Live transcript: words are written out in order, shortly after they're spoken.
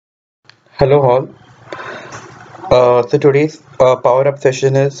Hello all. So today's Power Up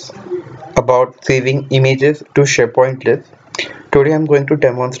session is about saving images to SharePoint list. Today I'm going to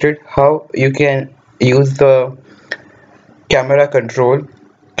demonstrate how you can use the camera control,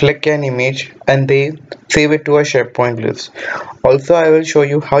 click an image and then save it to a SharePoint list. Also I will show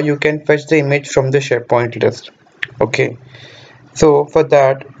you how you can fetch the image from the SharePoint list. Okay. So for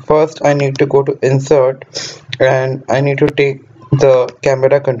that first I need to go to insert and I need to take the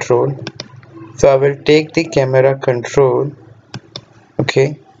camera control. So I will take the camera control.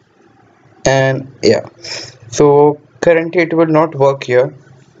 Okay, and yeah, so currently it will not work here,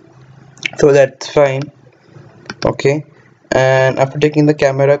 so that's fine. Okay, and after taking the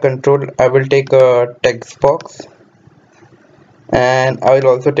camera control I will take a text box and I will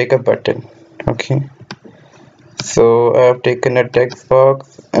also take a button. Okay, so I have taken a text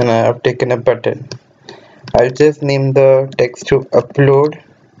box and I have taken a button. I'll just name the text to upload.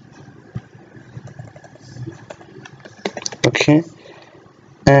 Okay,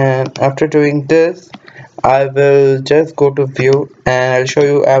 and after doing this I will just go to view and I'll show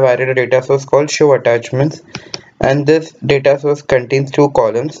you I've added a data source called show attachments, and this data source contains two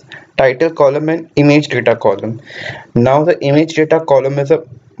columns, title column and image data column. Now the image data column is a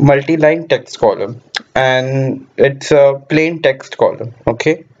multi-line text column and it's a plain text column.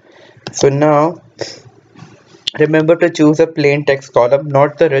 Okay, so now remember to choose a plain text column,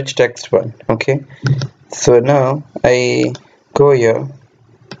 not the rich text one. Okay, so now I go here.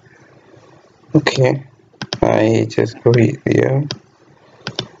 Okay, I just go here.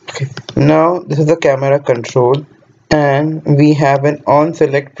 Okay, now this is the camera control and we have an on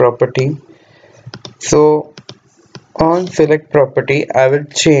select property. So on select property I will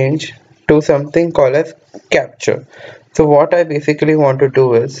change to something called as capture. So what I basically want to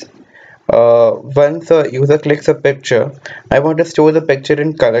do is once a user clicks a picture, I want to store the picture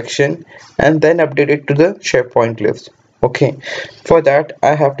in collection and then update it to the SharePoint list. Okay, for that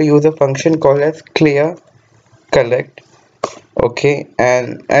I have to use a function called as clear collect. Okay,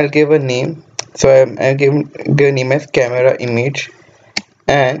 and I'll give a name. So I'll give a name as camera image,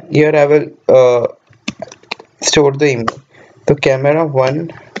 and here I will store the image. So camera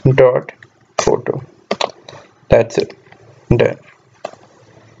one dot photo. That's it. Done.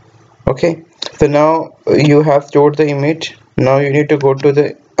 Okay. So now you have stored the image. Now you need to go to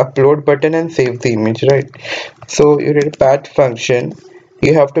the upload button and save the image, right? So you need a patch function.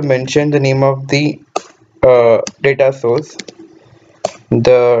 You have to mention the name of the data source,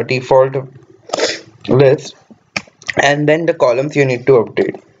 the default list, and then the columns you need to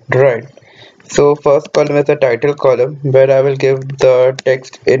update, right? So first column is the title column where I will give the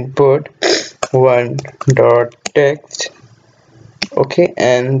text input one dot text. Okay,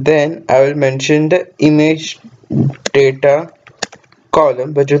 and then I will mention the image data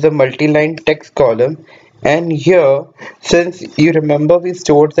column, which is a multi-line text column. And here, since you remember we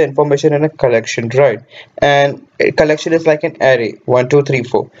stored the information in a collection, right? And a collection is like an array 1 2 3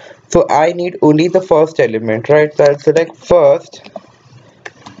 4. So I need only the first element, right? So I'll select first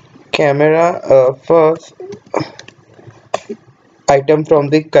camera, first item from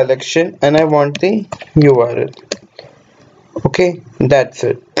the collection, and I want the URL. Okay, that's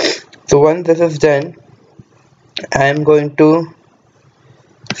it. So once this is done, I am going to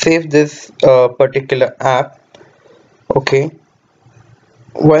save this particular app. Okay,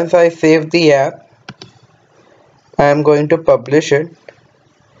 once I save the app I am going to publish it.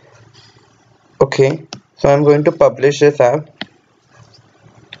 Okay, so I'm going to publish this app.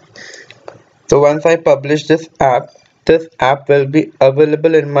 So once I publish this app will be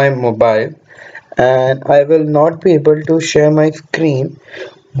available in my mobile and I will not be able to share my screen,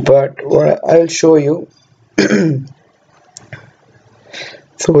 but what I'll show you.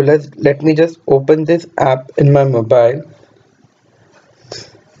 So let me just open this app in my mobile,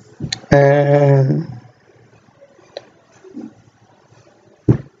 and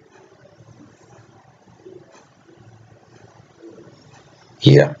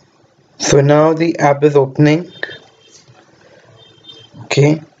yeah, so now the app is opening.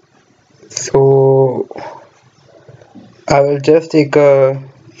 Okay, so I will just take a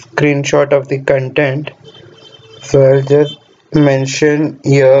screenshot of the content. So I'll just mention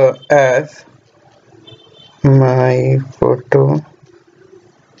here as my photo.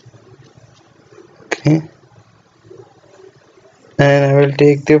 Okay, and I will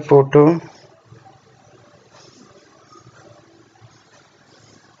take the photo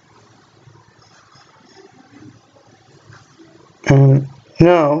and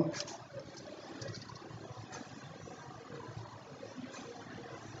now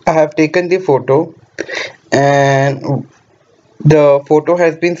I have taken the photo, and the photo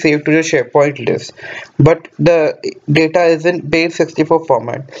has been saved to the SharePoint list, but the data is in base 64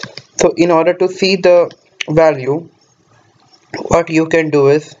 format. So in order to see the value, what you can do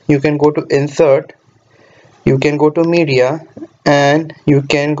is you can go to insert, you can go to media, and you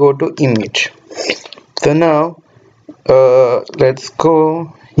can go to image. So now let's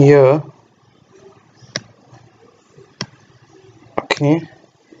go here. Okay,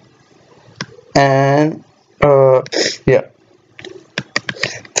 and yeah,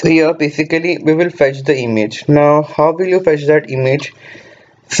 so here basically we will fetch the image. Now how will you fetch that image?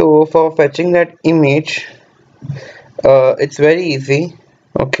 So for fetching that image, it's very easy.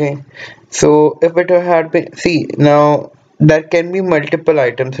 Okay, so if it had been, see, now there can be multiple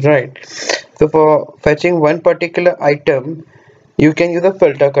items, right? So for fetching one particular item, you can use a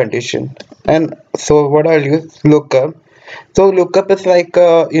filter condition. And so what I'll use, lookup. So lookup is like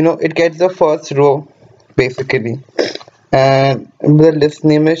it gets the first row basically, and the list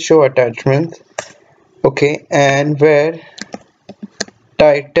name is show attachments. Okay, and where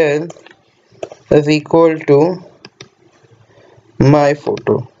title is equal to my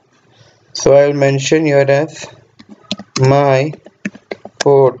photo. So I'll mention here as my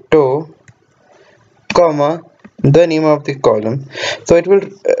photo, comma, the name of the column. So it will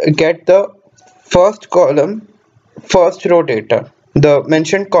get the first column, first row data, the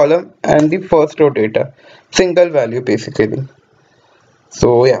mentioned column and the first row data, single value basically.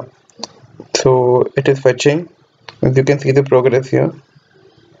 So yeah, so it is fetching, as you can see the progress here.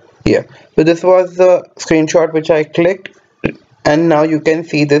 Yeah, so this was the screenshot which I clicked, and now you can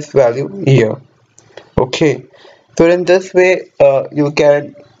see this value here. Okay, so in this way you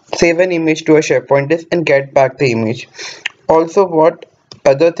can save an image to a SharePoint disk and get back the image. Also, what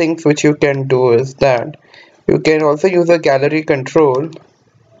other things which you can do is that you can also use a gallery control.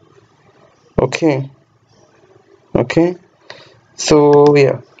 Okay, okay, so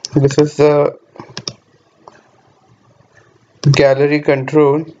yeah, this is the gallery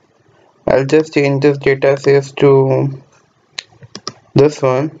control. I'll just change this data saves to this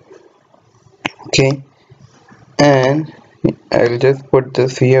one. Okay, and I'll just put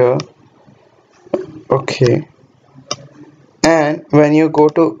this here. Okay, and when you go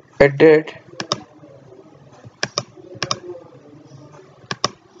to edit,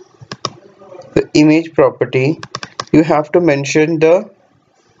 the image property, you have to mention the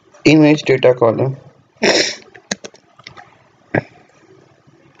image data column.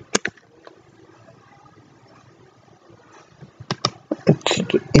 It's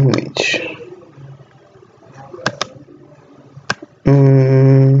the image.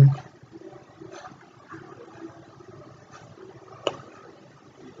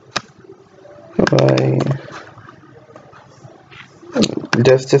 Why?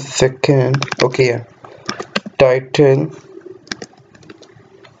 Just a second. Okay, yeah. Title.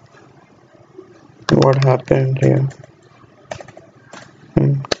 What happened here?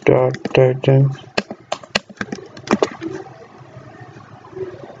 Dot title.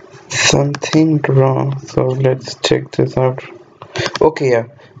 Something wrong. So let's check this out. Okay, yeah.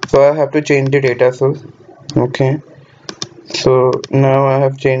 So I have to change the data source. Okay. So now I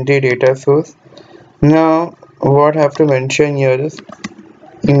have changed the data source. Now what I have to mention here is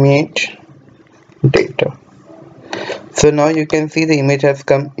image data. So now you can see the image has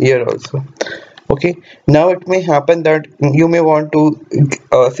come here also. Okay, now it may happen that you may want to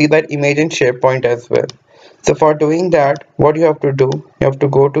see that image in SharePoint as well. So for doing that, what you have to do, you have to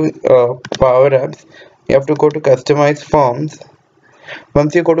go to PowerApps, you have to go to customize forms.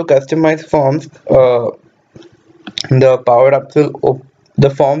 Once you go to customize forms, the PowerApps will the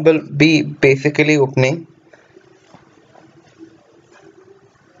form will be basically opening.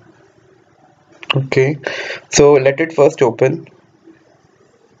 Okay, so let it first open.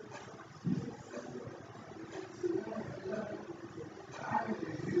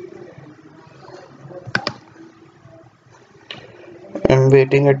 I'm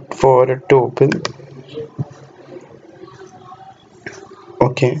waiting it for it to open.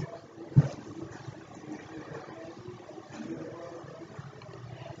 Okay,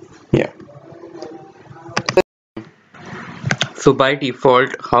 yeah. So by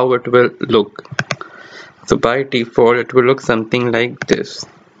default, how it will look? So by default, it will look something like this.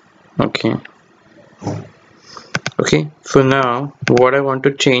 Okay. Okay. So now what I want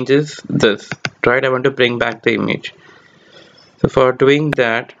to change is this, right? I want to bring back the image. So for doing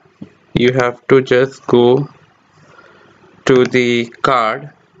that, you have to just go to the card.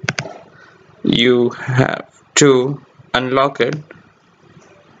 You have to unlock it.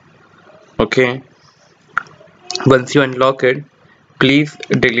 Okay. Once you unlock it, please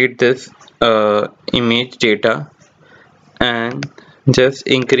delete this image data and just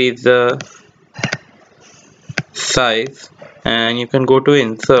increase the size, and you can go to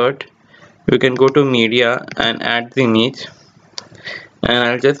insert, you can go to media and add the image, and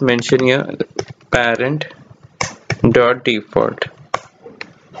I'll just mention here parent dot default.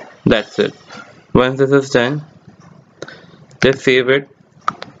 That's it. Once this is done, just save it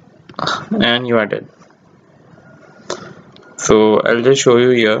and you are done. So I'll just show you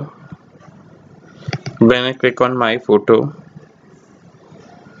here. When I click on my photo,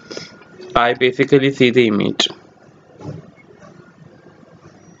 I basically see the image.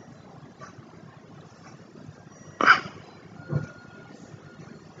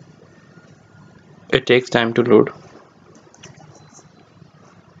 It takes time to load.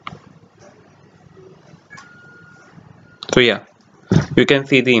 So yeah, you can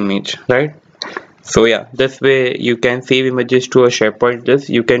see the image, right? So yeah, this way you can save images to a SharePoint list.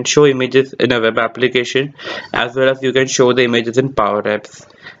 You can show images in a web application, as well as you can show the images in PowerApps.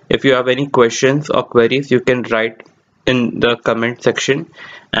 If you have any questions or queries, you can write in the comment section.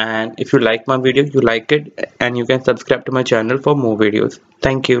 And if you like my video, you like it, and you can subscribe to my channel for more videos.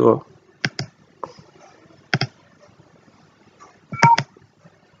 Thank you.